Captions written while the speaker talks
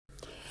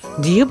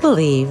Do you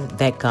believe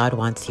that God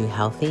wants you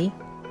healthy?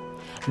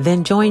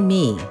 Then join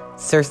me,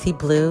 Cersei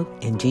Blue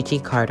and Gigi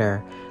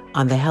Carter,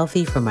 on the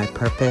Healthy for My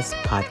Purpose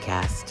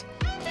podcast,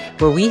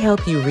 where we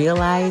help you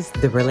realize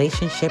the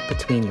relationship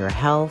between your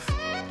health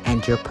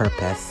and your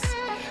purpose.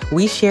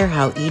 We share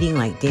how eating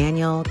like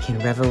Daniel can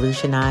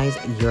revolutionize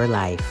your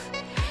life.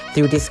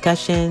 Through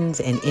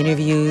discussions and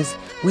interviews,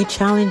 we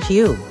challenge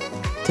you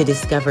to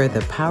discover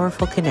the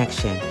powerful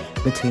connection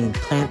between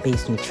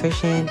plant-based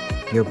nutrition,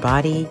 your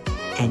body,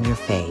 and your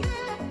faith.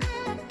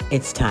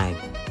 It's time.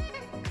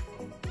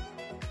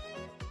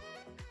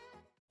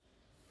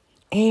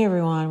 Hey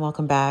everyone,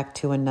 welcome back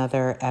to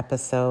another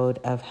episode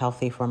of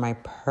Healthy for My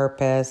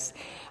Purpose.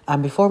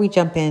 Before we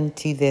jump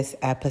into this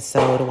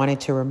episode, I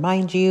wanted to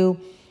remind you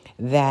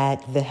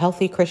that the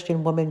Healthy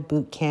Christian Woman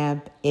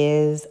Bootcamp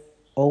is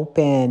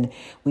open.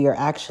 We are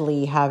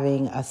actually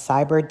having a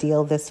cyber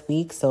deal this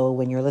week. So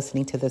when you're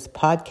listening to this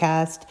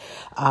podcast,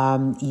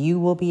 you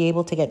will be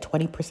able to get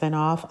 20%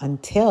 off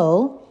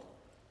until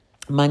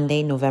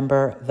Monday,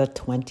 November the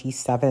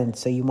 27th.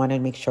 So you want to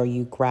make sure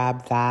you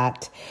grab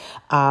that.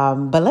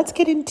 But let's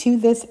get into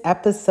this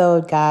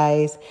episode,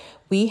 guys.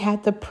 We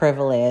had the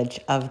privilege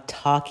of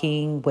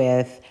talking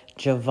with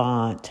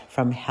Javant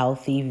from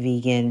Healthy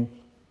Vegan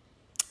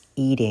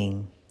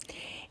Eating.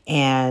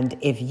 And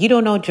if you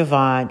don't know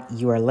Javant,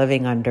 you are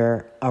living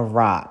under a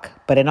rock.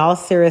 But in all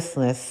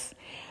seriousness,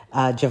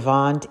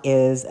 Javant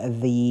is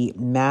the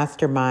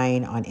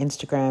mastermind on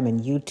Instagram and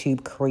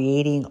YouTube,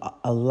 creating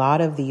a lot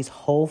of these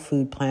whole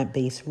food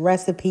plant-based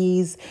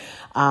recipes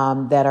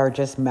that are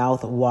just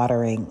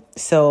mouth-watering.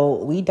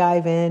 So we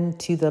dive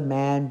into the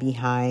man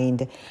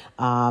behind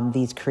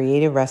these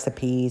creative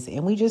recipes,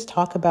 and we just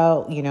talk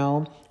about,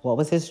 what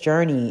was his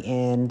journey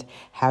and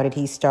how did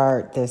he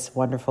start this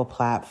wonderful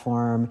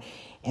platform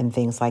and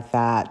things like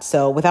that.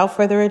 So without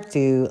further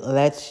ado,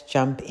 let's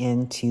jump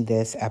into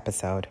this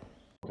episode.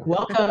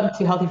 Welcome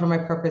to Healthy for My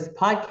Purpose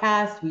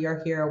podcast. We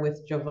are here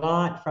with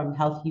Javant from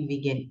Healthy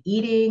Vegan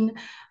Eating.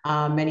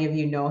 Many of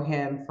you know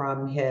him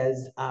from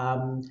his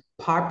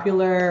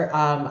popular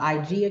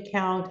IG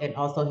account and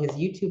also his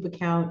YouTube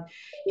account.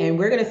 And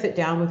we're going to sit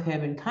down with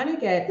him and kind of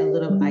get a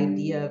little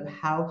idea of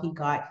how he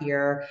got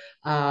here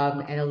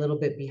and a little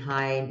bit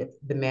behind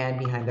the man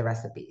behind the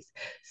recipes.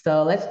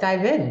 So let's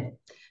dive in.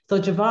 So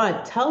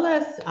Javant, tell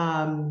us,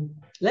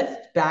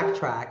 let's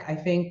backtrack. I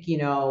think,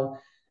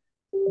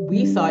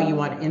 we saw you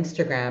on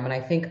Instagram, and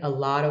I think a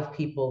lot of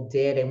people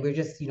did, and we're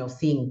just,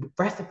 seeing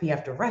recipe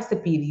after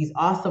recipe, these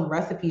awesome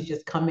recipes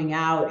just coming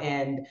out,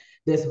 and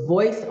this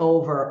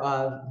voiceover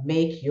of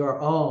make your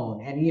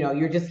own, and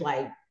you're just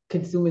like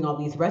consuming all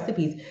these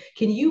recipes.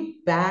 Can you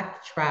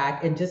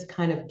backtrack and just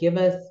kind of give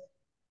us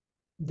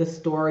the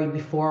story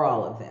before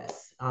all of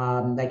this?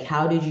 Like,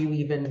 how did you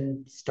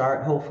even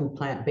start whole food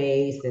plant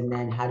based, and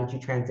then how did you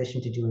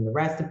transition to doing the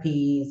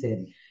recipes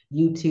and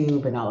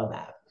YouTube and all of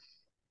that?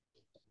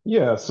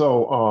 Yeah, it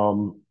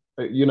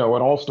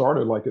all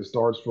started like it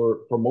starts for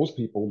most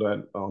people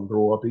that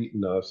grow up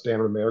eating a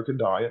standard American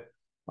diet.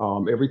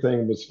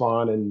 Everything was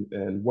fine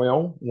and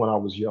well when I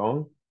was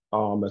young.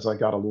 As I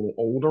got a little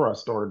older, I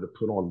started to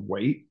put on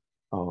weight.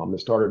 And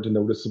started to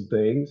notice some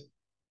things.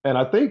 And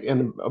I think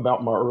in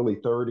about my early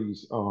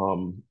 30s,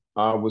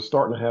 I was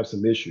starting to have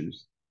some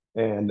issues.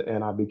 And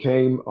I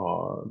became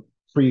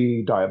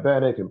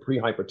pre-diabetic and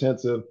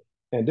pre-hypertensive.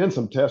 And then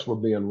some tests were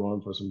being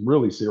run for some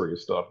really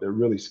serious stuff that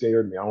really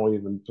scared me. I won't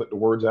even put the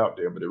words out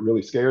there, but it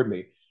really scared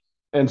me.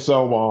 And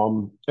so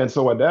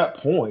at that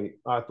point,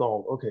 I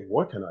thought, okay,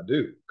 what can I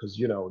do? Because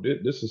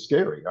this is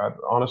scary.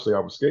 Honestly, I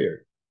was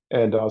scared,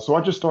 and so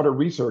I just started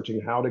researching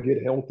how to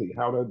get healthy,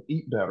 how to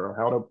eat better,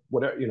 how to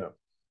whatever.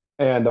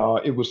 And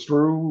it was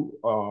through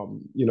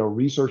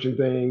researching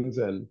things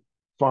and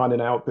finding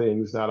out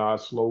things that I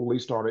slowly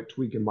started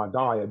tweaking my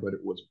diet, but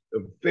it was a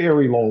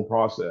very long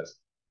process.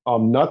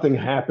 Nothing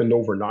happened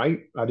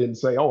overnight. I didn't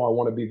say, oh, I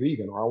want to be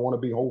vegan or I want to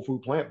be whole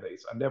food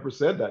plant-based. I never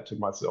said that to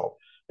myself.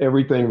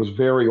 Everything was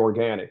very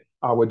organic.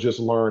 I would just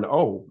learn,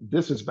 oh,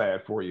 this is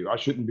bad for you. I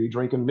shouldn't be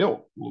drinking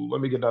milk. Let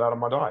me get that out of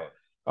my diet.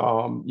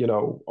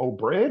 Oh,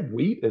 bread,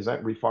 wheat, is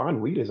that refined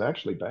wheat is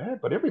actually bad,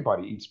 but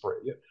everybody eats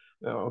bread. Yeah.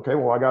 Okay,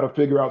 well, I got to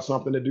figure out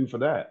something to do for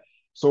that.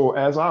 So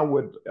as I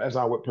would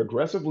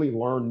progressively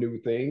learn new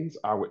things,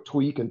 I would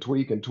tweak and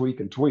tweak and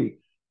tweak and tweak.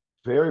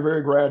 Very,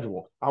 very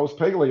gradual. I was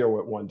paleo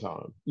at one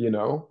time.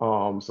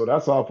 So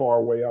that's how far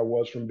away I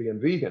was from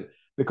being vegan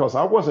because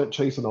I wasn't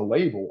chasing a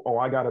label. Oh,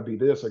 I got to be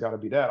this, I got to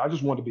be that. I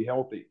just wanted to be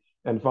healthy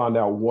and find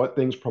out what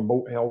things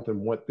promote health and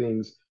what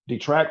things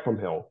detract from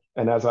health.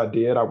 And as I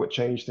did, I would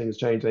change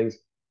things,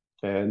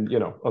 and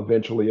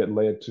eventually it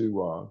led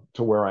to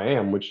where I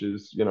am, which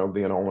is being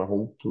on a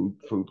whole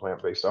food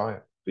plant-based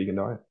diet, vegan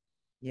diet.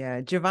 Yeah,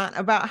 Javant,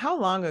 about how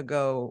long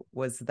ago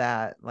was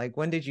that? Like,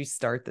 when did you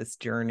start this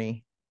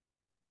journey?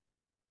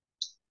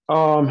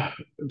 Um,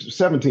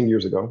 17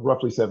 years ago,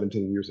 roughly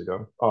 17 years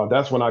ago.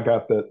 That's when I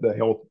got the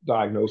health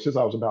diagnosis.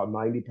 I was about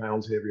 90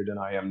 pounds heavier than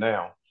I am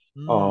now,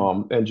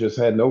 Mm. and just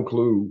had no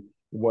clue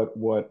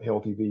what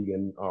healthy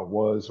vegan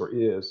was or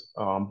is.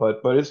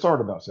 But it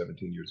started about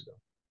 17 years ago.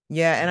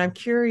 Yeah, and I'm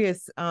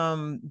curious,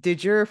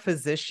 did your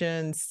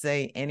physician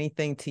say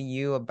anything to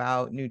you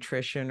about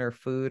nutrition or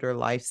food or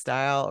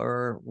lifestyle,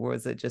 or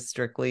was it just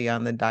strictly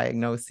on the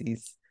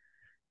diagnoses?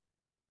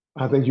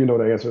 I think you know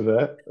the answer to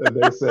that.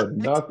 They said I do.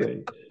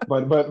 nothing.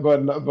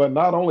 But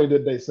not only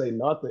did they say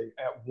nothing,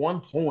 at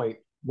one point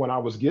when I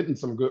was getting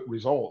some good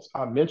results,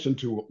 I mentioned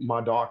to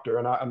my doctor,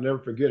 and I'll never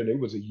forget it. It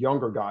was a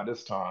younger guy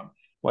this time,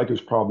 like he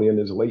was probably in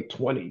his late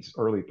 20s,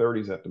 early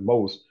 30s at the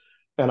most.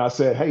 And I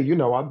said, "Hey,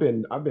 I've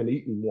been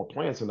eating more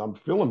plants and I'm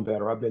feeling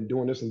better. I've been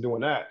doing this and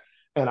doing that."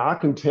 And I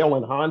can tell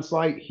in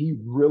hindsight, he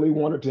really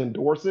wanted to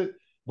endorse it,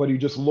 but he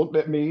just looked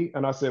at me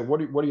and I said, what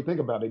do you think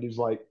about it?" He's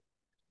like,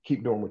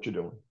 "Keep doing what you're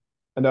doing."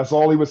 And that's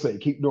all he would say,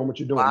 keep doing what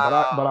you're doing. But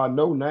I Wow.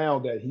 know now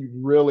that he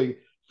really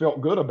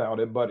felt good about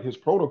it, but his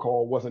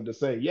protocol wasn't to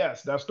say,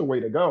 yes, that's the way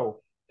to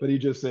go. But he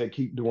just said,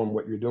 keep doing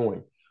what you're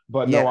doing.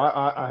 But no,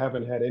 Yeah. I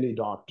haven't had any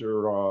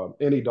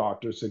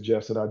doctor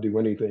suggest that I do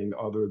anything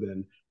other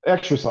than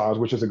exercise,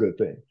 which is a good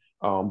thing.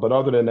 But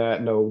other than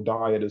that, no,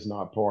 diet is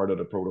not part of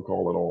the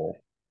protocol at all.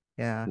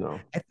 Yeah. No.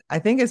 I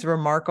think it's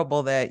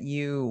remarkable that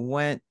you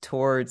went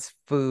towards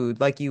food,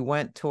 like you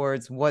went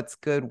towards what's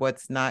good,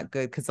 what's not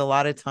good. Because a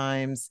lot of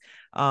times,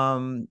 I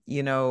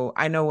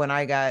know when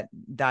I got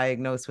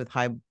diagnosed with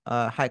high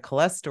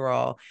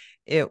cholesterol,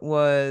 it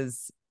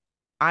was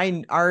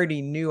I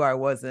already knew I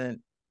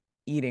wasn't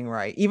eating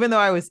right, even though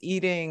I was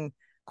eating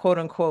quote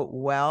unquote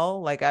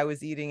well, like I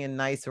was eating in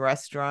nice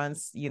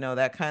restaurants,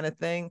 that kind of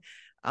thing.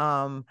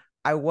 Um,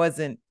 I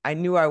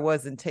knew I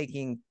wasn't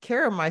taking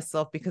care of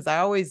myself because I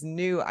always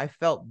knew I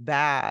felt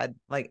bad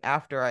like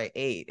after I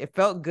ate. It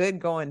felt good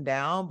going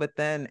down, but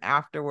then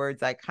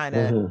afterwards I kind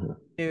of Mhm.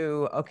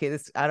 knew, okay,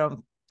 I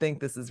don't think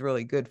this is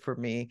really good for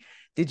me.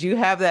 Did you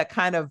have that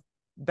kind of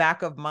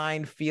back of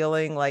mind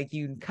feeling like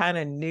you kind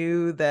of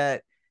knew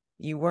that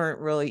you weren't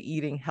really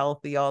eating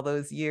healthy all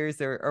those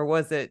years, or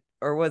was it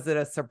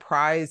a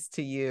surprise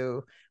to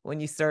you when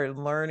you started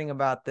learning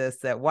about this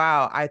that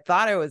wow, I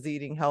thought I was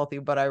eating healthy,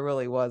 but I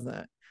really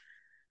wasn't?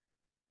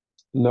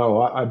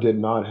 No, I did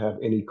not have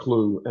any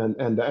clue,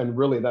 and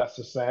really that's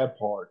the sad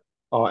part,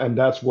 and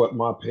that's what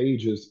my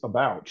page is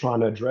about,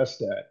 trying to address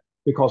that.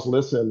 Because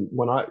listen,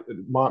 when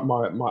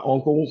my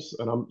uncles,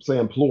 and I'm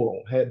saying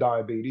plural, had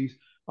diabetes.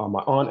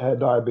 My aunt had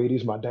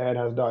diabetes. My dad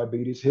has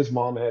diabetes. His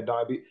mom had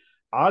diabetes.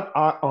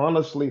 I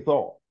honestly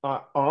thought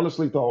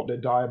that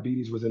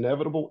diabetes was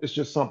inevitable. It's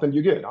just something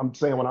you get. I'm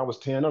saying when I was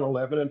 10 and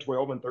 11 and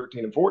 12 and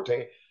 13 and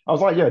 14, I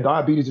was like, yeah,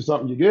 diabetes is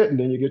something you get, and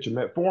then you get your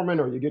metformin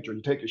or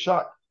you take your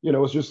shot.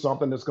 It's just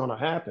something that's going to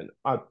happen.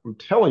 I'm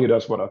telling you,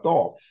 that's what I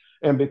thought.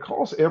 And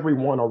because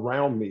everyone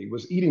around me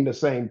was eating the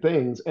same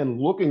things and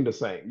looking the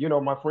same,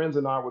 my friends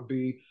and I would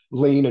be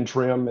lean and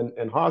trim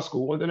in high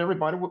school, and then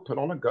everybody would put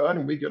on a gut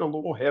and we get a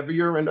little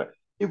heavier. And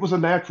it was a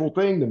natural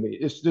thing to me.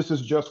 This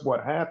is just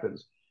what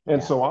happens. And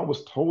Yeah. so I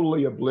was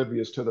totally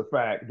oblivious to the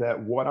fact that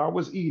what I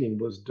was eating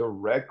was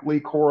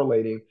directly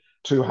correlating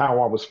to how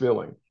I was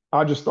feeling.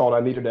 I just thought I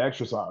needed to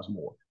exercise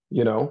more,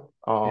 you know.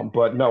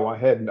 But no, I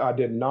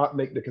did not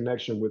make the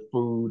connection with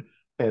food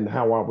and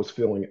how I was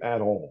feeling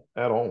at all.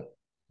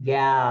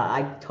 Yeah,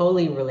 I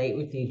totally relate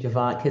with you,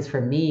 Javant, because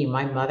for me,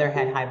 my mother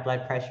had high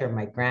blood pressure,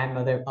 my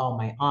grandmother, oh,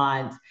 my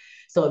aunts.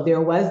 So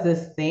there was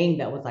this thing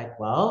that was like,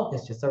 well,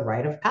 it's just a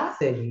rite of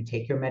passage. You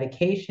take your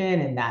medication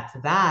and that's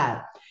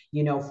that.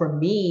 For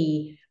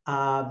me,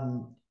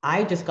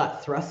 I just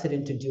got thrusted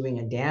into doing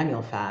a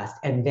Daniel fast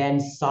and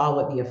then saw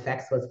what the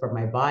effects was for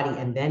my body.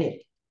 And then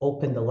it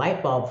opened the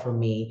light bulb for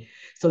me.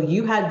 So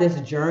you had this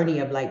journey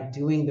of like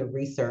doing the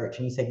research,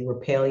 and you said you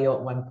were paleo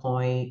at one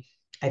point.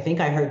 I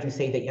think I heard you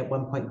say that at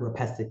one point you were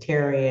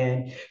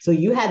pescatarian. So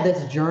you had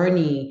this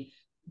journey.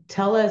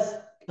 Tell us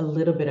a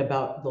little bit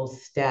about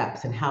those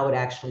steps and how it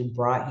actually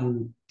brought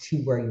you to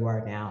where you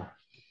are now.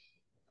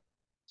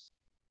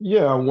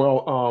 Yeah,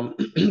 well,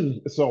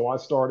 so I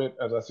started,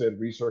 as I said,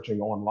 researching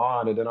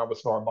online, and then I would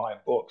start buying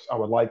books. I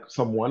would like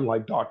someone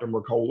like Dr.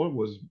 Mercola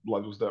was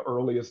the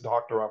earliest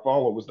doctor I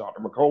followed was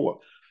Dr. Mercola,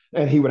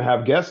 and he would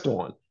have guests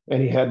on,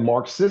 and he had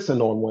Mark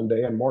Sisson on one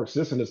day, and Mark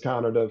Sisson is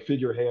kind of the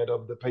figurehead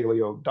of the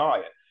paleo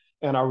diet,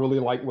 and I really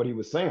liked what he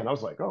was saying. I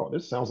was like, oh,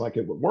 this sounds like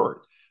it would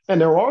work,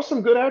 and there are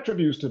some good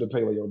attributes to the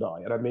paleo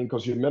diet. I mean,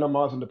 because you're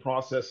minimizing the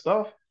processed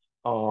stuff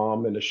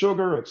and the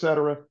sugar, et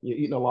cetera. You're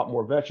eating a lot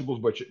more vegetables,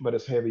 but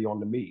it's heavy on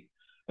the meat.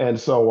 And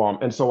so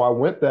I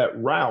went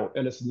that route.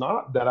 And it's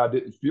not that I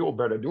didn't feel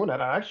better doing that.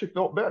 I actually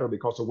felt better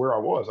because of where I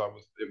was.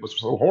 It was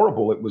so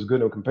horrible. It was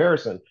good in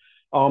comparison.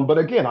 But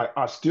again,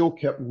 I still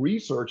kept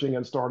researching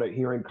and started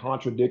hearing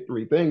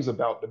contradictory things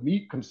about the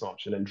meat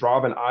consumption and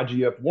driving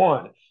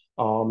IGF-1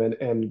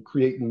 and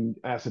creating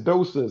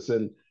acidosis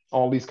and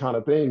all these kind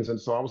of things. And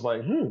so I was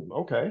like,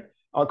 okay.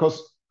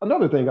 Because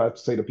another thing I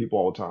say to people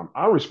all the time,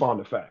 I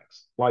respond to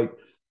facts. Like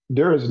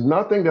there is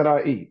nothing that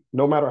I eat,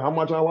 no matter how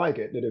much I like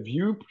it, that if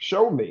you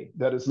show me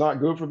that it's not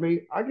good for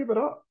me, I give it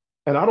up.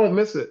 And I don't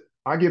miss it.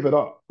 I give it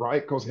up,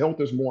 right? Because health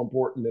is more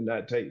important than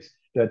that taste,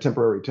 that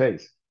temporary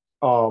taste.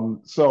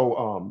 Um, so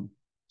um,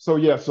 So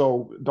yeah,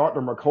 so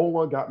Dr.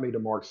 Mercola got me to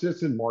Mark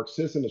Sisson. Mark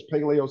Sisson is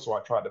paleo, so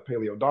I tried the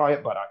paleo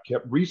diet, but I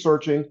kept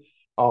researching.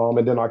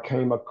 And then I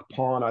came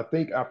upon, I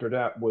think after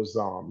that was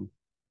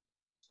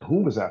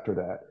who was after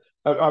that?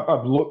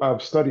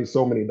 I've studied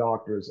so many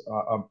doctors.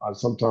 I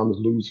sometimes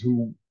lose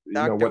who,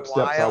 Dr. what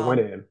steps I Weil. went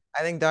in.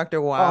 I think Dr.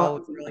 Uh, Weil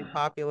was really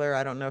popular.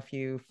 I don't know if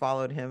you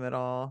followed him at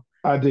all.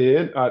 I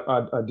did.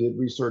 I did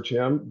research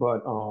him,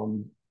 but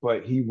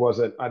he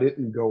wasn't. I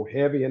didn't go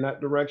heavy in that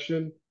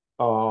direction.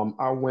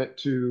 I went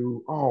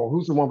to,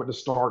 who's the one with the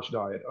starch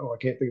diet? Oh, I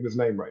can't think of his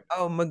name right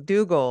Oh,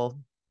 McDougal.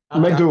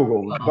 Dr. Doc,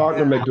 McDougal, Dr.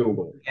 Yeah. yeah,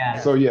 McDougal.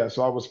 Yes. yeah,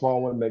 So I was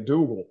following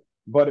McDougal.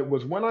 But it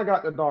was when I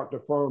got to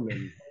Dr.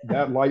 Furman,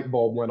 that light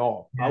bulb went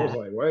off. I was Yeah.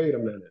 like, wait a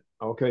minute.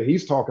 Okay,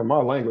 he's talking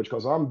my language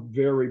because I'm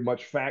very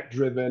much fact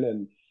driven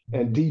and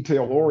Mhm.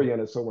 detail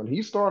oriented. So when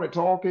he started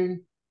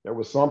talking, there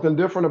was something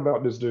different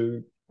about this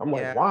dude. I'm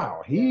like, yeah,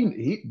 wow,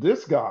 he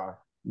this guy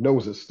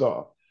knows his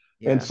stuff.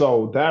 And yeah,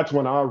 so that's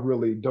when I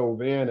really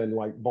dove in and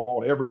like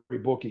bought every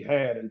book he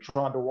had and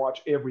tried to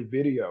watch every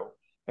video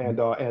and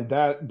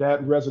that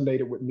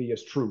resonated with me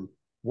as truth.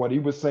 What he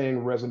was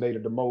saying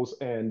resonated the most,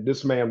 and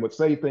this man would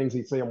say things,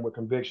 he'd say them with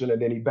conviction,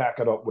 and then he'd back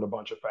it up with a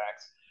bunch of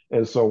facts.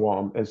 And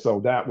so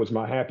that was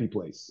my happy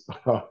place.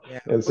 yeah.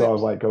 And so I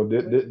was like, oh,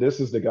 this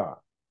is the guy.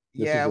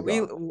 This is Yeah, the we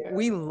guy.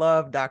 we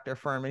love Dr.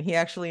 Furman. He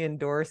actually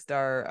endorsed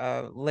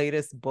our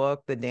latest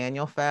book, The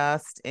Daniel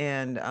Fast,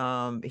 and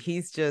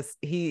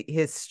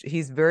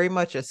he's very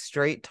much a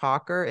straight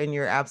talker, and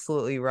you're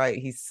absolutely right.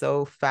 He's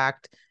so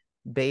fact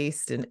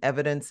based and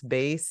evidence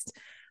based,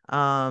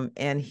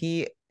 and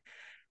he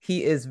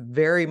is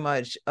very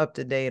much up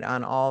to date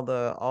on all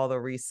the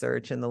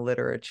research and the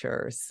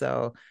literature.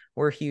 So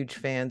we're huge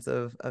fans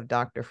of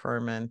Dr.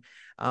 Furman.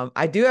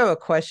 I do have a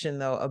question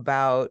though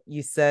about,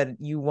 you said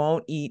you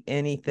won't eat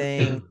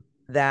anything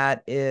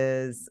that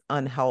is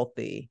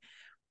unhealthy.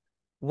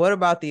 What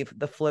about the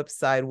flip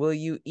side? Will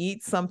you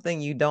eat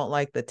something you don't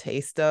like the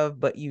taste of,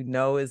 but you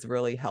know is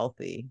really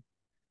healthy?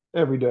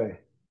 Every day,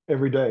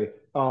 every day.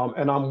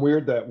 And I'm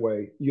weird that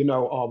way.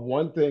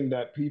 One thing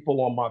that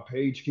people on my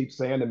page keep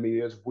saying to me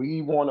is,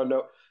 we want to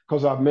know,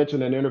 because I've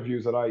mentioned in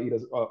interviews that I eat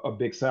a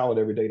big salad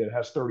every day that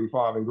has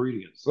 35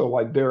 ingredients. So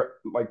like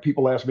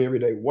people ask me every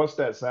day, what's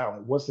that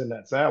salad? What's in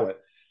that salad?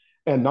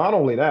 And not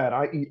only that,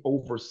 I eat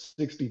over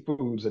 60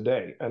 foods a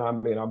day. And I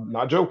mean, I'm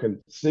not joking,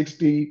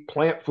 60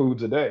 plant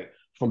foods a day,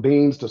 from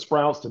beans to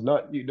sprouts to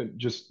nut,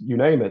 just you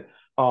name it.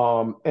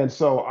 And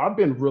so I've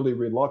been really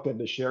reluctant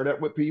to share that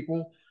with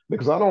people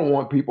because I don't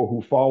want people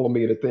who follow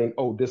me to think,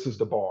 oh, this is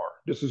the bar.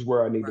 This is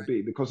where I need to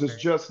be, because it's Right.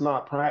 just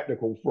not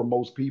practical for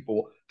most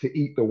people to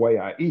eat the way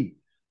I eat.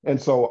 And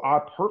so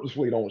I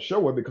purposely don't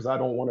show it because I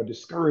don't want to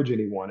discourage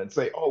anyone and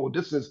say, oh,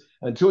 this is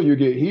until you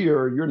get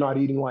here, you're not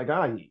eating like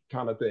I eat,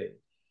 kind of thing.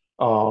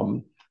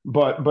 Um,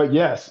 but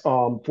yes,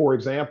 for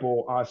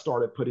example, I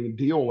started putting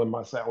dill in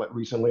my salad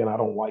recently, and I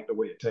don't like the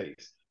way it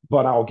tastes,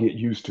 but I'll get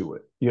used to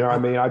it. You know what I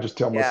mean? I just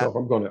tell Yeah. myself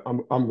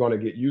I'm gonna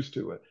get used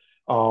to it.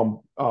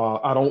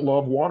 I don't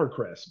love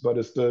watercress, but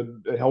it's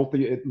the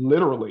healthy. It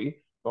literally,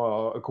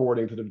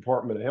 according to the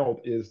Department of Health,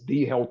 is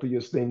the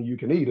healthiest thing you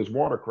can eat is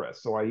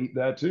watercress. So I eat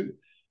that too.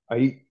 I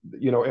eat,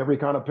 every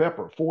kind of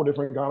pepper, five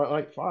different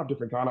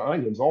kind of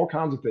onions, all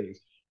kinds of things.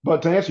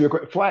 But to answer your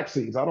question, flax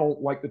seeds, I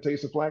don't like the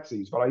taste of flax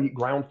seeds, but I eat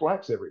ground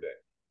flax every day,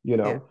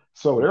 Yeah.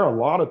 So there are a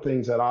lot of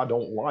things that I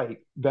don't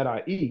like that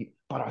I eat,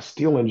 but I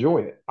still enjoy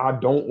it. I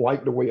don't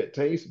like the way it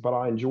tastes, but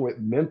I enjoy it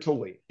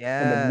mentally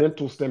and the Yes.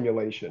 mental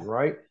stimulation,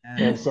 right? And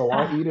Yes. so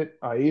I eat it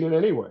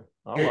anyway.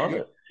 I You're, love you're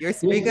it. you're You're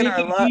speaking our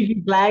speaking love.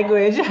 Gigi's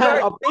language.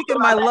 You're speaking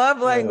my love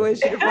Yeah, language,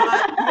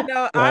 Javant.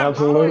 I'm always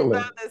absolutely.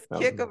 on this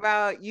kick Absolutely.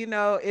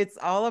 about, it's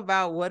all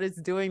about what it's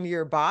doing to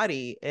your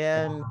body.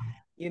 And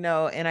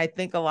I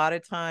think a lot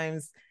of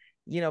times,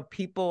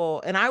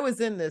 people, and I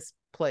was in this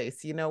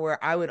place,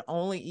 where I would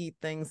only eat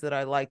things that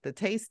I like the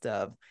taste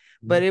of,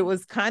 but it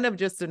was kind of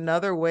just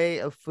another way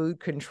of food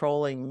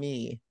controlling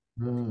me.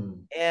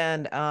 Mm.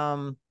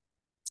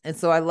 And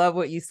so I love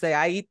what you say.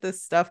 I eat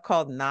this stuff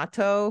called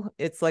natto.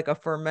 It's like a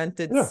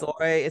fermented Yeah,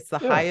 soy. It's the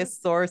yeah.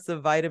 highest source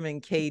of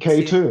vitamin K2.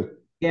 K2.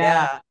 Yeah.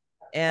 Yeah.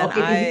 And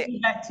Okay, so you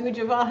eat that too,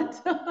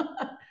 Javant?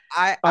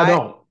 I, I I,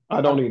 don't.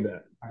 I don't Okay. need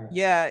that. All right.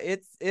 yeah,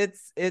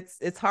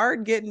 it's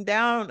hard getting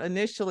down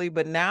initially,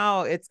 but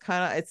now it's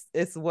kind of,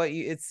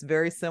 it's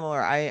very similar.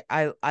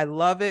 I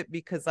love it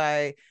because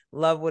I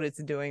love what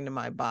it's doing to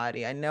my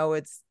body. I know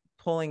it's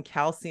pulling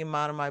calcium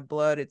out of my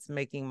blood. It's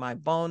making my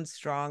bones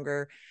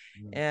stronger.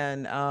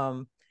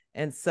 Mm.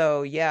 And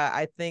so yeah,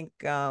 I think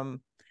I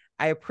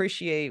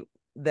appreciate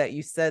that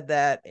you said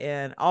that,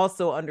 and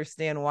also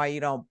understand why you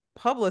don't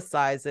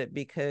publicize it,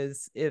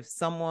 because if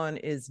someone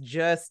is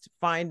just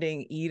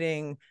finding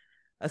eating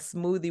a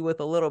smoothie with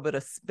a little bit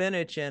of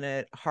spinach in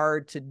it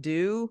hard to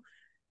do,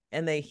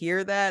 and they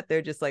hear that,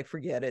 they're just like,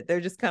 forget it.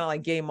 They're just kind of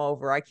like, game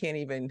over. I can't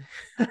even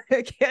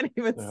I can't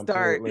even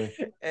start. Absolutely.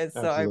 And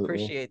so I Absolutely.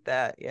 appreciate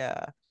that.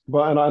 Yeah.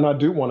 But I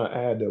do want to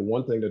add that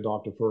one thing that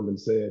Dr. Furman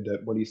said,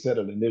 that when he said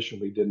it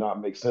initially did not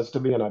make sense to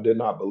me and I did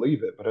not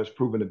believe it, but has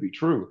proven to be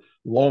true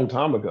long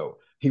time ago.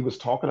 he was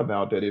talking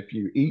about that if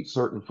you eat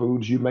certain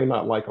foods, you may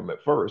not like them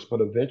at first,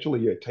 but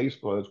eventually your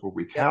taste buds will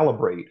Yep.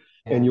 recalibrate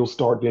and Yeah. you'll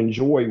start to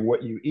enjoy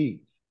what you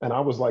eat. And I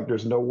was like,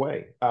 there's no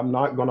way. I'm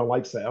not going to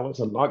like salads.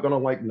 I'm not going to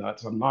like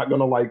nuts. I'm not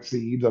going to like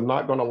seeds. I'm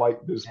not going to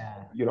like this,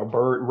 Yeah.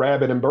 bird,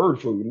 rabbit, and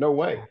bird food. No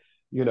way,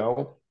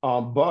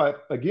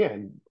 But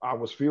again, I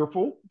was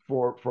fearful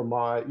for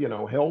my,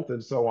 health.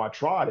 And so I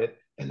tried it.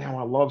 And now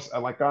I love,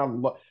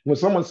 when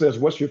someone says,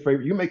 what's your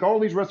favorite? You make all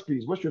these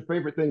recipes. What's your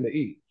favorite thing to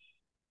eat?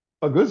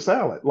 A good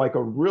salad, like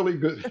a really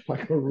good,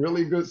 like a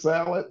really good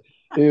salad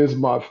is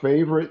my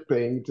favorite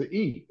thing to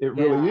eat. It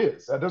really Yeah.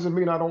 is. That doesn't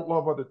mean I don't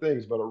love other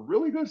things, but a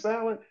really good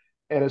salad,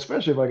 and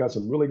especially if I got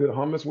some really good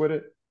hummus with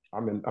it,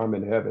 I'm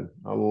in heaven.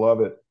 I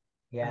love it.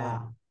 Yeah.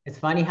 Um, It's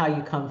funny how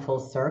you come full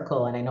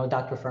circle. And I know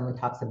Dr. Furman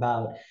talks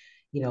about,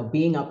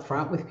 being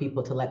upfront with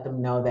people to let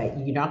them know that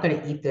you're not going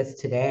to eat this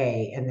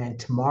today and then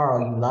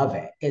tomorrow you love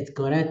it. It's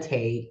going to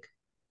take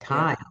yeah.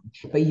 time,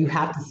 but you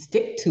have to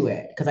stick to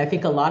it. Because I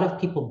think a lot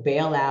of people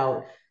bail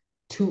out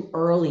too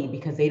early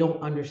because they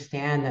don't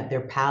understand that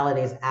their palate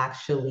is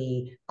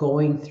actually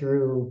going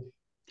through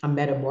a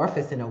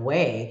metamorphosis in a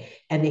way,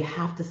 and they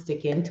have to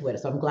stick into it.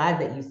 So I'm glad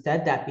that you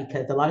said that,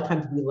 because a lot of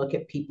times we look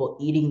at people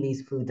eating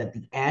these foods at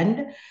the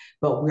end,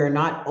 but we're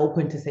not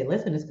open to say,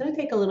 listen, it's going to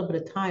take a little bit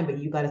of time, but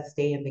you got to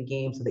stay in the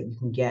game so that you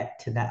can get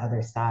to that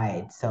other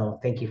side. So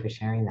thank you for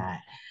sharing that.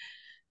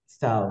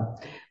 So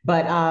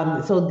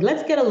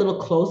let's get a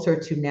little closer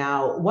to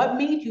now. What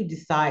made you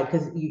decide?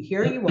 Because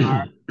here you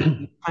are,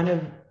 you kind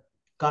of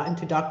got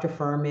into Dr.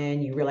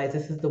 Furman, you realize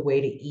this is the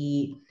way to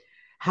eat.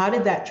 How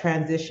did that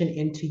transition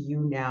into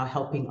you now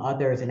helping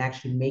others and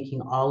actually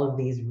making all of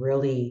these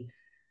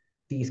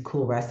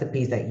cool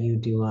recipes that you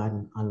do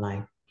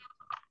online?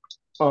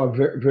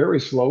 Very, very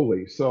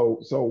slowly. So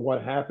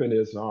what happened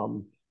is,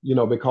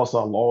 because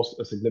I lost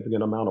a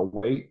significant amount of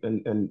weight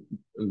and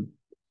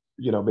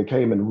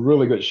became in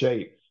really good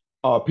shape,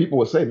 people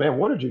would say, "Man,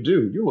 what did you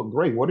do? You look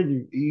great. What did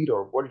you eat,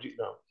 or what did you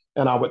know?"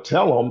 And I would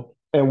tell them,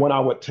 and when I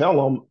would tell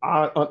them,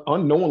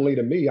 unknowingly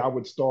to me, I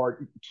would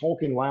start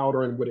talking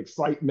louder and with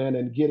excitement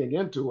and getting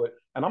into it.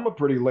 And I'm a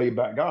pretty laid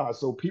back guy,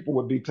 so people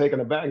would be taken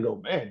aback and go,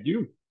 "Man,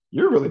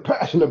 you're really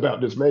passionate about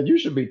this, man. You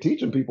should be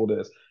teaching people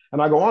this."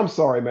 And I go, "I'm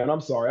sorry, man.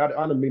 I'm sorry. I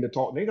didn't mean to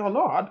talk." And they go,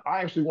 "No, I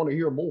actually want to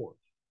hear more."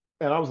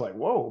 And I was like,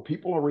 whoa,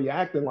 people are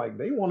reacting like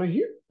they want to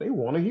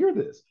hear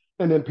this.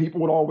 And then people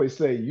would always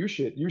say, you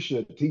should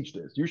teach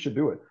this, you should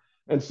do it.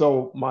 And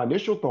so my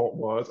initial thought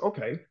was,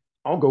 okay,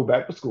 I'll go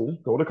back to school,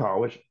 go to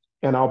college,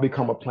 and I'll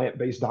become a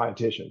plant-based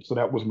dietitian. So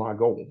that was my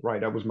goal,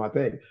 right? That was my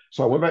thing.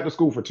 So I went back to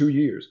school for 2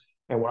 years.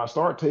 And when I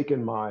started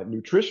taking my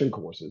nutrition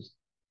courses,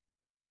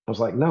 I was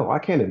like, no, I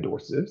can't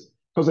endorse this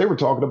because they were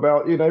talking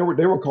about, they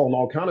were calling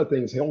all kind of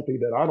things healthy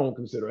that I don't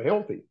consider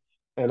healthy.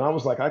 And I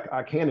was like,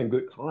 I can't in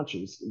good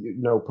conscience,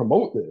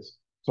 promote this.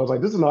 So I was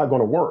like, this is not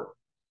going to work.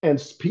 And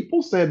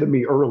people said to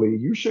me early,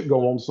 you should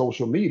go on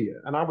social media.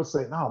 And I would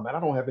say, no, man, I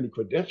don't have any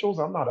credentials.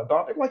 I'm not a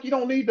doctor. Like, you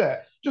don't need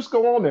that. Just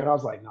go on there. And I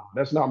was like, no,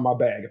 that's not my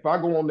bag. If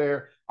I go on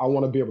there, I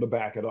want to be able to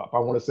back it up. I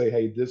want to say,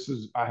 hey,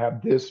 I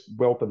have this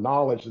wealth of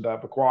knowledge that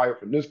I've acquired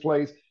from this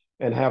place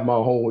and have my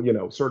whole,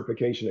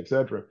 certification, et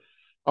cetera.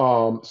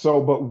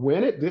 But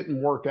when it didn't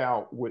work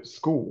out with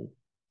school,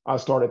 I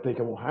started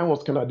thinking, well, how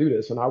else can I do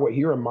this? And I would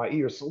hear in my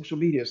ear, social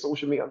media,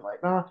 social media. I was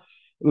like, nah,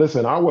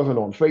 listen, I wasn't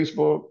on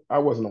Facebook. I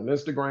wasn't on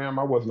Instagram.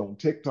 I wasn't on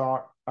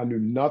TikTok. I knew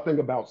nothing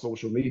about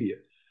social media.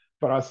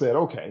 But I said,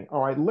 okay,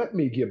 all right, let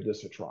me give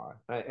this a try.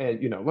 And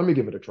let me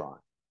give it a try.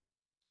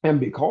 And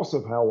because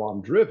of how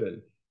I'm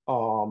driven,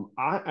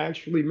 I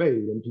actually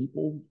made, and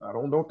people, I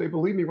don't know if they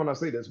believe me when I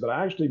say this, but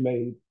I actually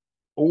made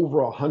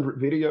over 100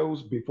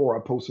 videos before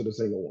I posted a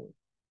single one.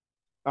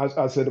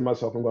 I said to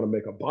myself, I'm going to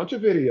make a bunch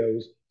of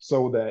videos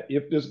so that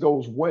if this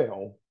goes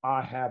well,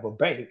 I have a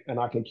bank and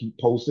I can keep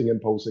posting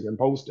and posting and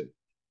posting.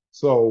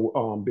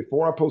 So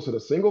before I posted a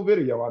single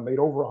video, I made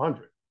over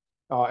 100.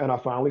 And I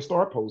finally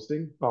started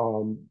posting.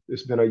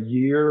 It's been a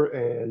year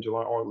and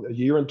July, or a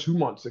year and 2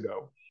 months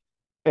ago.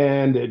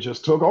 And it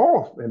just took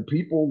off and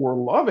people were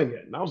loving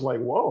it. And I was like,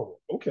 whoa,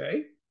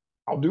 okay,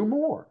 I'll do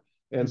more.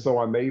 And so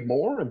I made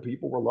more and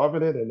people were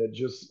loving it. And it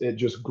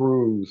just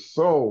grew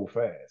so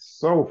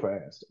fast.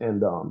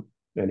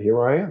 And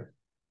here I am.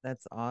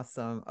 That's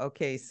awesome.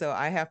 Okay, so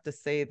I have to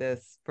say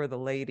this for the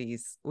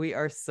ladies. We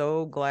are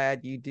so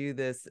glad you do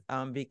this,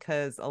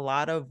 because a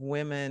lot of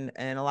women,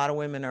 and a lot of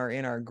women are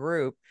in our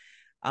group,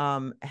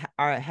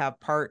 have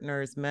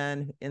partners,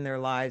 men in their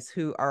lives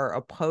who are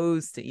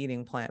opposed to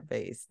eating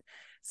plant-based.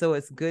 So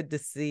it's good to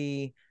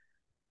see,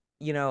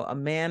 a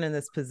man in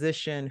this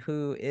position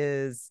who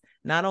is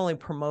not only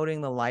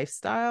promoting the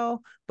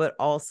lifestyle, but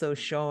also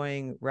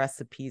showing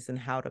recipes and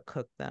how to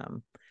cook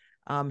them.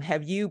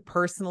 Have you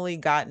personally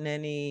gotten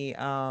any,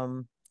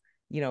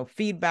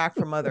 feedback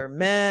from other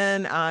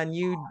men on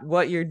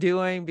what you're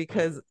doing?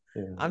 Because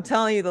Yeah. I'm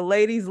telling you, the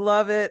ladies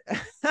love it.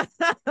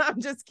 I'm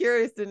just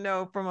curious to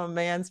know from a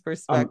man's Um,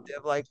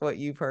 perspective, like what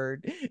you've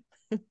heard.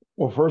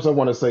 well, first I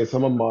want to say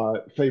some of my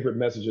favorite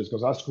messages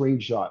because I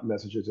screenshot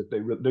messages if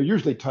they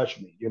usually touch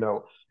me.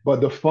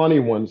 But the funny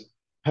ones,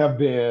 have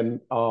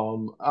been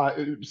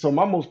so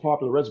my most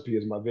popular recipe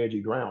is my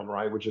veggie ground,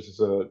 right? Which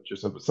is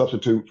just a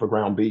substitute for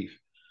ground beef.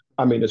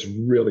 I mean, it's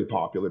really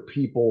popular.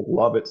 People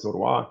love it, so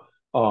do I.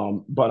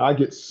 But I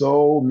get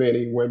so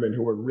many women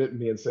who have written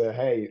me and said,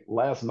 "Hey,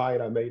 last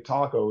night I made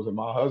tacos and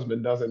my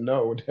husband doesn't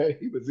know that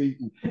he was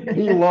eating.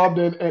 He loved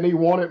it and he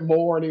wanted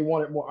more and he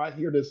wanted more." I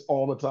hear this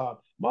all the time.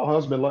 My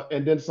husband,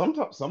 and then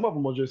sometimes some of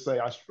them will just say,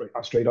 I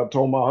straight up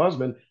told my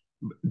husband,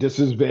 this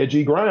is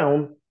veggie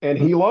ground, and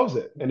he loves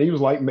it. And he was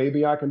like,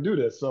 maybe I can do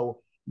this.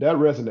 So that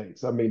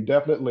resonates. I mean,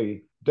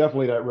 definitely that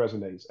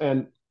resonates.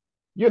 And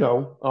you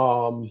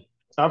know,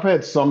 I've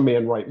had some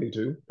men write me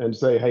too and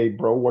say, "Hey,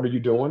 bro, what are you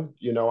doing?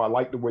 I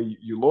like the way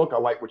you look. I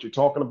like what you're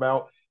talking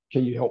about.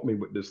 Can you help me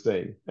with this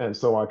thing?" And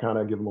so I kind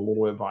of give them a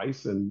little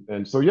advice,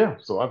 and so yeah,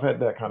 so I've had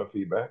that kind of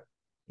feedback.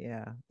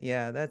 Yeah,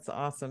 yeah, that's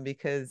awesome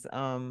because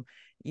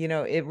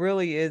it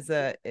really is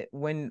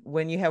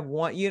when you have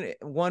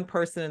one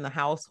person in the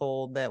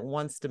household that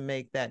wants to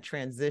make that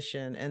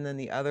transition and then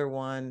the other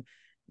one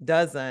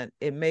doesn't,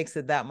 it makes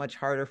it that much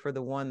harder for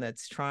the one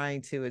that's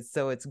trying to.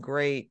 It's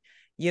great,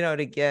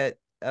 to get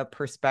a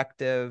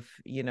perspective,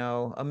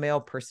 a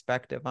male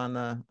perspective on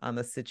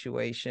the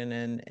situation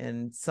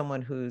and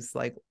someone who's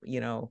like,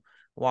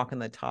 walking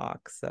the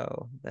talk.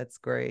 So that's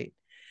great.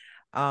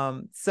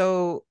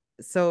 So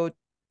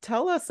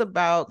tell us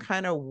about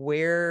kind of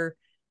where,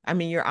 I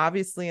mean, you're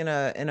obviously in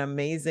an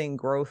amazing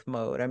growth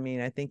mode. I mean,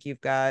 I think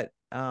you've got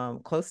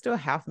close to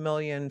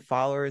 500,000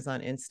 followers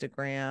on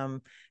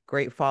Instagram,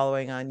 great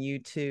following on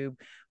YouTube.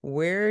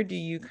 Where do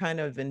you kind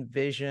of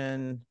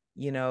envision,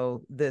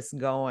 this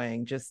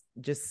going? Just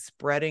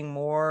spreading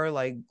more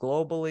like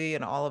globally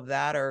and all of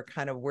that, or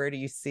kind of where do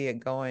you see it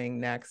going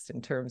next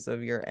in terms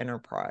of your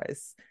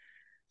enterprise?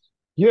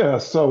 Yeah,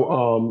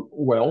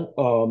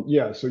 so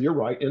yeah, so you're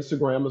right.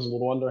 Instagram is a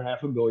little under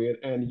 500,000,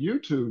 and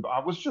YouTube,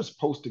 I was just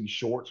posting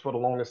shorts for the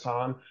longest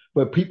time,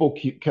 but people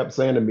kept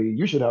saying to me,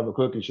 "You should have a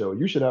cooking show.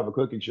 You should have a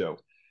cooking show."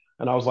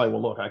 And I was like,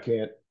 "Well, look, I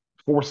can't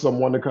force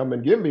someone to come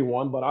and give me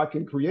one, but I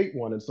can create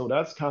one." And so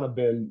that's kind of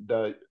been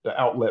the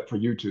outlet for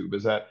YouTube,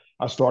 is that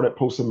I started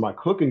posting my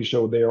cooking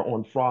show there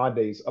on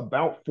Fridays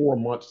about 4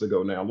 months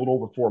ago now, a little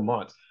over 4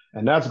 months,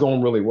 and that's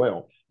going really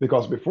well.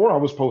 Because before I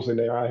was posting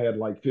there, I had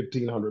like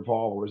 1,500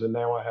 followers, and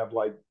now I have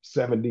like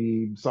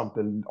 70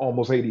 something,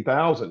 almost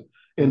 80,000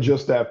 in Mhm.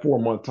 just that 4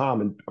 month time.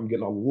 And I'm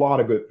getting a lot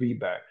of good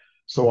feedback.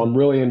 So Mhm. I'm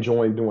really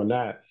enjoying doing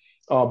that.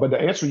 But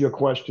to answer your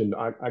question,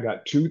 I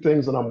got two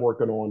things that I'm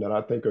working on that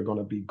I think are going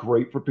to be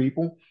great for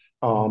people.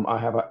 Mhm. I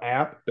have an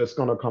app that's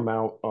going to come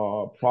out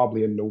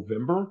probably in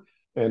November,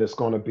 and it's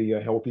going to be a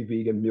healthy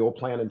vegan meal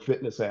plan and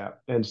fitness app.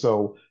 And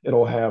so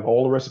it'll have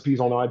all the recipes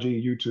on IG,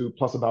 YouTube,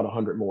 plus about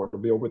 100 more. It'll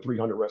be over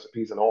 300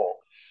 recipes in all.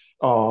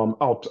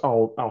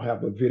 I'll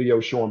have a video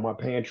showing my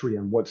pantry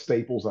and what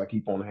staples I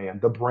keep on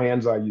hand, the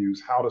brands I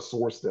use, how to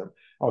source them.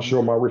 I'll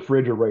show my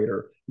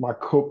refrigerator, my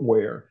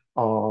cookware,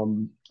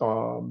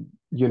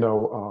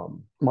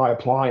 my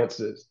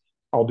appliances.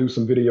 I'll do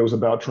some videos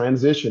about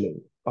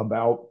transitioning,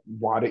 about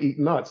why to eat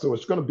nuts. So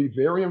it's going to be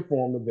very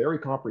informative, very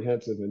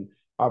comprehensive, and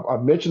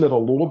I've mentioned it a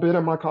little bit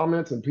in my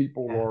comments, and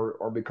people Yeah.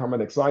 are becoming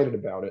excited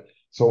about it.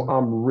 So Mhm.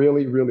 I'm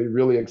really, really,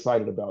 really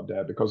excited about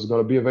that because it's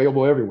going to be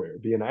available everywhere.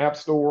 Be in the app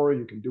store.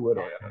 You can do it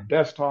on a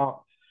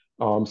desktop.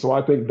 So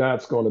I think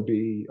that's going to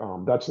be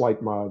that's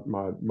like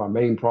my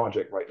main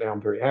project right now.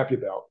 I'm very happy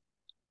about,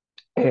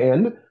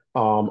 and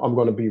I'm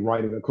going to be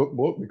writing a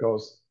cookbook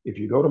because if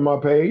you go to my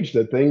page,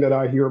 the thing that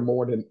I hear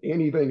more than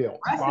anything else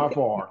by Recipe.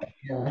 far,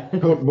 Yeah.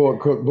 cookbook,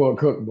 cookbook,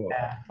 cookbook.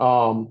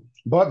 Yeah.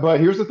 But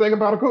here's the thing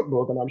about a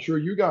cookbook, and I'm sure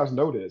you guys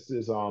know this,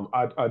 is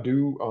I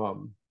do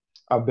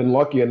I've been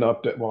lucky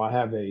enough that, well, I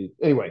have a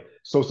anyway,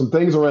 so some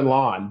things are in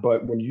line,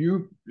 but when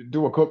you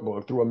do a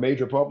cookbook through a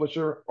major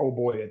publisher, oh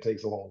boy, it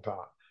takes a long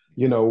time.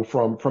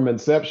 From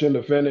inception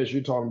to finish,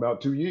 you're talking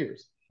about 2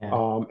 years.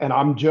 Yeah. And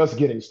I'm just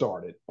getting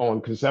started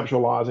on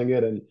conceptualizing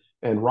it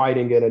and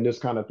writing it and this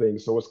kind of thing.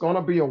 So it's going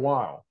to be a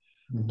while.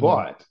 Mhm.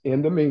 But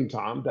in the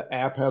meantime, the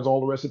app has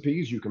all the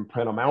recipes. You can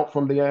print them out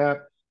from the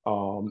app.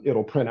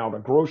 It'll print out a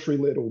grocery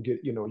list. It'll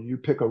get, you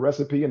pick a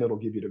recipe and it'll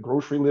give you the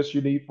grocery list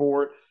you need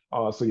for it.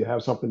 So you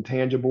have something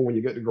tangible when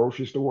you get to the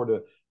grocery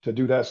store to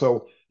do that.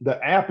 So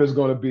the app is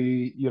going to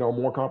be,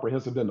 more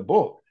comprehensive than the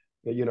book.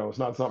 It's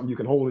not something you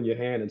can hold in your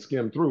hand and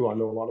skim through. I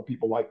know a lot of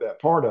people like that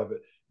part of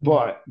it, Mhm.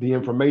 but the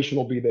information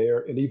will be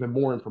there, and even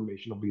more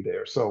information will be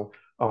there. So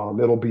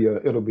it'll be a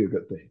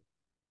good thing.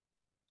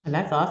 And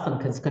that's awesome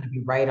because it's going to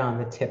be right on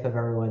the tip of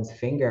everyone's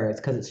fingers.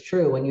 Because it's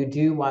true, when you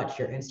do watch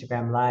your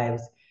Instagram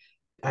lives,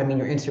 I mean,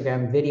 your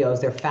Instagram videos,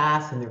 they're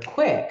fast and they're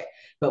quick.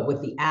 But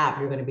with the app,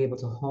 you're going to be able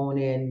to hone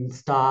in,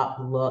 stop,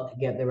 look,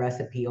 get the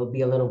recipe. It'll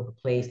be a little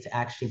place to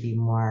actually be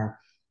more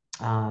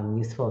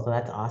useful. So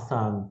that's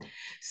awesome.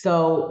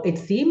 So it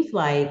seems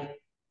like,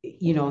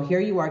 here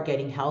you are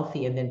getting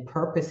healthy, and then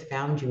purpose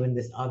found you in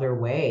this other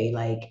way.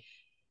 Like,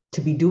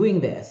 to be doing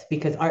this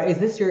because is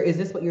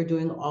this what you're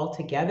doing all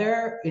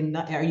together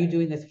are you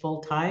doing this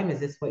full time? Is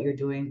this what you're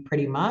doing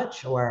pretty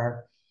much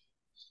or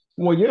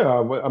Well, yeah,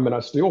 I mean, I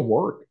still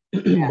work,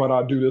 but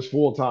I do this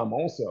full time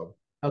also.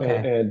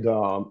 Okay. And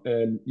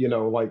you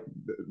know, like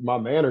my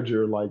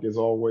manager like is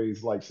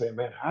always like saying,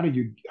 man, how do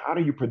you Yeah, how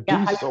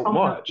produce you so come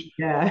up? much?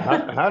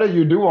 Yeah. How do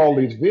you do all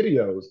these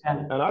videos?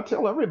 Yeah. And I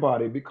tell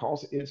everybody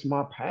because it's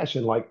my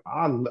passion. Like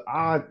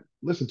I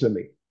listen to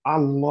me. I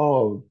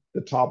love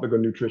the topic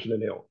of nutrition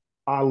and health.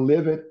 I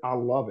live it. I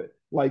love it.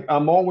 Like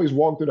I'm always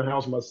walking through the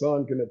house. My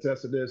son can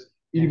attest to this.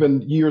 Yeah.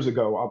 Even years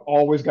ago, I've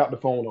always got the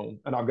phone on,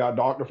 and I've got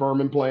Dr.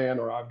 Furman playing,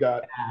 or I've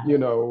got Yeah. you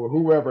know,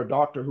 whoever,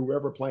 doctor,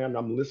 whoever playing.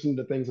 I'm listening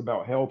to things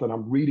about health and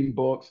I'm reading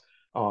books.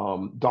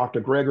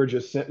 Dr. Greger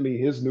just sent me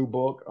his new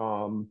book.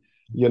 What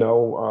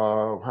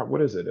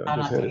is it? I How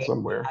just not had to it age.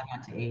 somewhere. How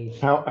not to age.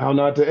 How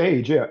not to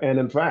age, yeah. And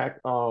in fact,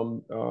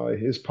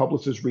 his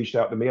publicist reached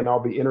out to me, and I'll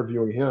be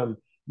interviewing him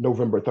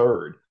November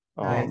 3rd.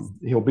 Nice.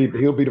 He'll be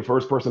the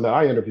first person that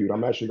I interviewed.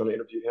 I'm actually going to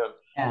interview him.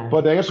 Yeah.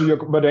 But to answer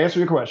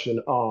your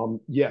question,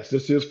 yes,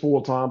 this is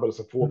full time, but it's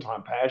a full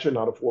time passion,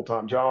 not a full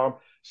time job.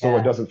 So it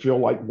Yeah. doesn't feel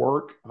like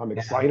work. I'm Yeah.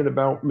 excited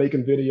about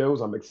making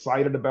videos. I'm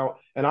excited about,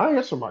 and I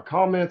answer my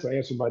comments, I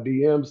answer my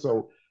DMs.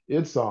 So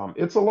it's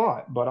a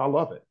lot, but I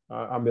love it.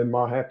 I'm in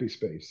my happy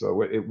space,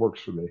 so it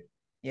works for me.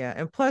 Yeah,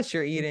 and plus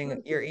you're eating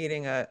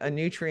a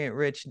nutrient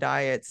rich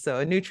diet,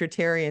 so a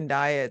nutritarian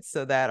diet,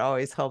 so that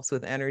always helps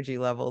with energy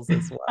levels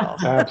as well.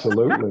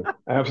 Absolutely.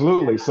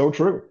 Absolutely. So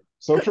true.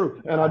 So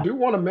true. And I do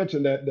want to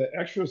mention that the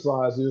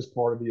exercise is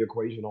part of the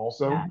equation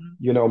also. Yeah. Mhm.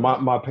 You know,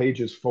 my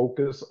pages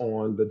focus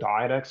on the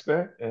diet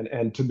aspect,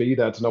 and to me,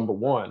 that's number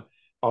one.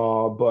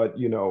 But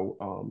you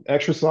know,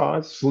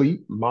 exercise,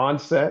 sleep,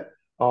 mindset,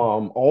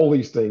 all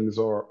these things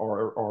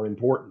are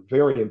important,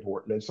 very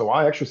important. And so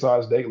I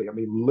exercise daily. I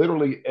mean,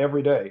 literally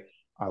every day.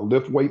 I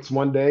lift weights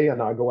one day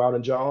and I go out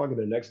and jog, and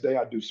the next day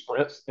I do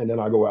sprints and then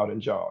I go out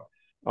and jog.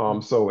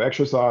 So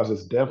exercise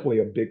is definitely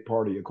a big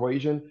part of the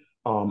equation.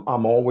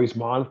 I'm always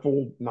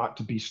mindful not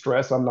to be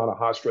stressed. I'm not a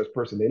high stress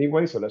person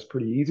anyway, so that's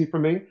pretty easy for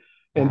me.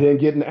 And Yeah. then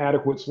getting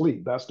adequate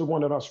sleep. That's the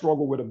one that I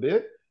struggle with a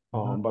bit.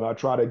 Mhm. But I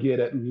try to get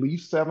at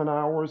least 7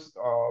 hours,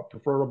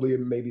 preferably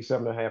maybe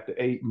 7.5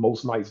 to 8.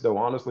 Most nights, though,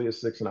 honestly, it's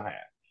 6.5.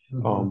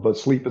 Mhm. But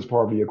sleep is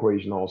part of the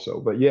equation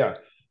also. But yeah,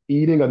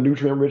 eating a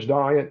nutrient-rich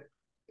diet,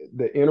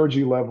 the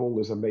energy level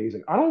is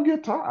amazing. I don't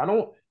get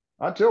tired.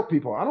 I tell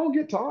people I don't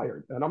get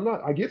tired, and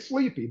I get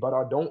sleepy, but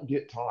I don't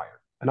get tired,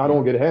 and I Yeah.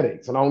 don't get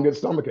headaches, and I don't get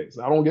stomach aches,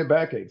 and I don't get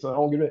backaches, and I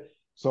don't get it.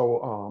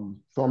 So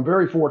I'm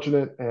very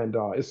fortunate, and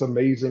it's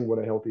amazing what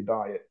a healthy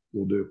diet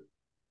will do.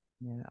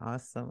 Yeah,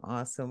 awesome,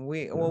 awesome.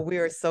 We Yeah. well, we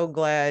are so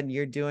glad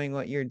you're doing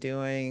what you're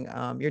doing.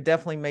 You're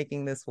definitely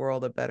making this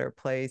world a better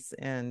place,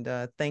 and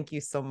thank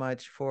you so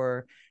much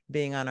for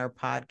being on our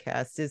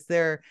podcast. Is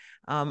there?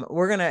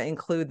 We're gonna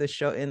include the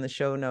show in the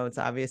show notes,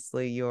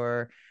 obviously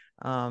your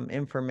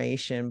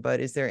information, but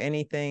is there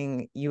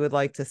anything you would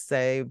like to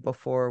say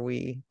before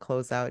we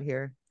close out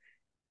here?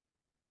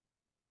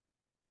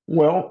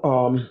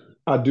 Well,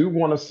 I do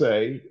want to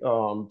say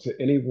to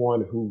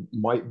anyone who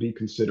might be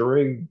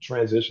considering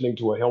transitioning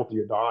to a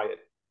healthier diet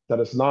that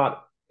it's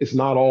not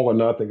all or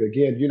nothing.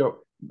 Again, you know,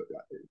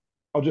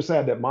 I'll just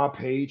add that my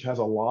page has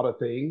a lot of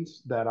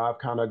things that I've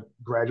kind of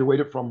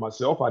graduated from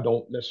myself. I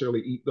don't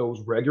necessarily eat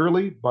those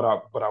regularly, but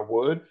I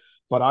would.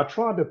 But I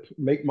try to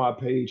make my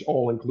page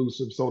all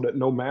inclusive so that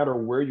no matter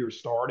where you're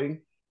starting,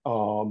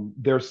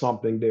 there's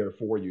something there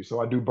for you. So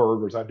I do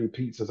burgers, I do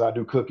pizzas, I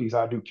do cookies,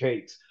 I do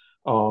cakes,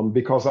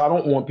 because I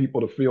don't want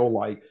people to feel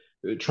like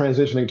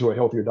transitioning to a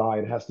healthier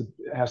diet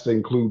has to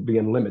include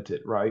being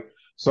limited, right?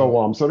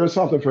 Right. So there's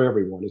something for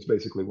everyone. Is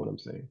basically what I'm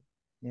saying.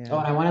 Oh, Yeah.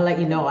 and I want to let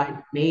you know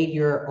I made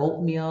your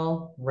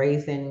oatmeal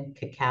raisin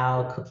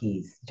cacao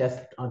cookies just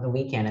on the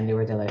weekend and they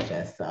were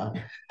delicious. So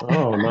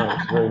Oh,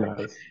 nice. Very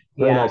nice.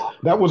 Very yeah. nice.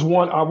 That was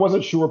one I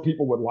wasn't sure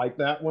people would like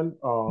that one,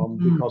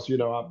 Mhm. because you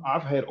know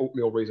I've had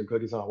oatmeal raisin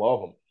cookies and I love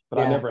them, but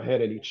I Yeah. never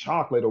had any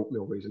chocolate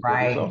oatmeal raisin cookies. So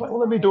I was Right. like, well,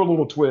 let me do a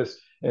little twist,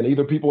 and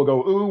either people will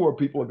go ooh or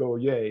people will go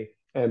yay,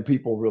 and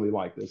people really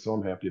like this, so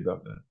I'm happy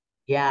about that.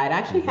 Yeah, it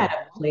actually Hmm. had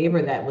a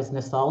flavor that was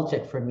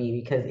nostalgic for me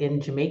because in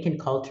Jamaican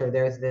culture,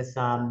 there's this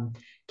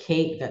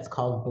cake that's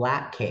called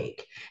black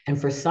cake. And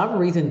for some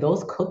reason,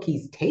 those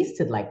cookies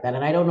tasted like that.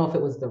 And I don't know if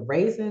it was the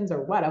raisins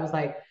or what. I was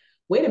like,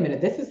 wait a minute,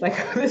 this is like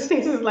this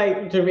tastes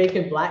like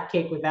Jamaican black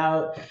cake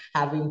without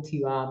having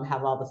to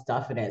have all the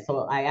stuff in it.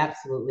 So I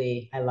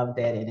loved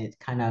it and it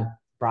kind of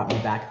brought me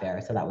back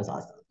there. So that was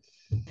awesome.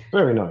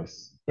 Very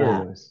nice. Very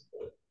Yeah. nice.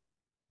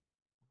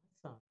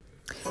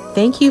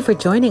 Thank you for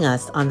joining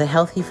us on the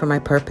Healthy for My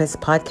Purpose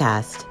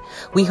podcast.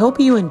 We hope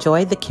you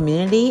enjoyed the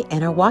community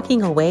and are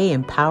walking away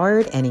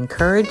empowered and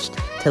encouraged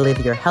to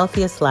live your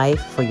healthiest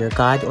life for your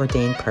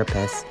God-ordained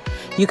purpose.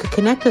 You can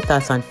connect with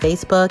us on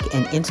Facebook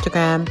and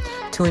Instagram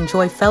to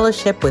enjoy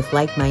fellowship with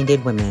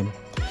like-minded women.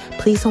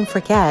 Please don't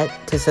forget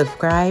to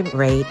subscribe,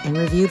 rate, and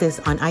review this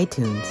on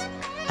iTunes.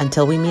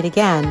 Until we meet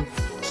again,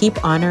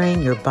 keep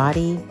honoring your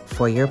body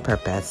for your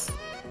purpose.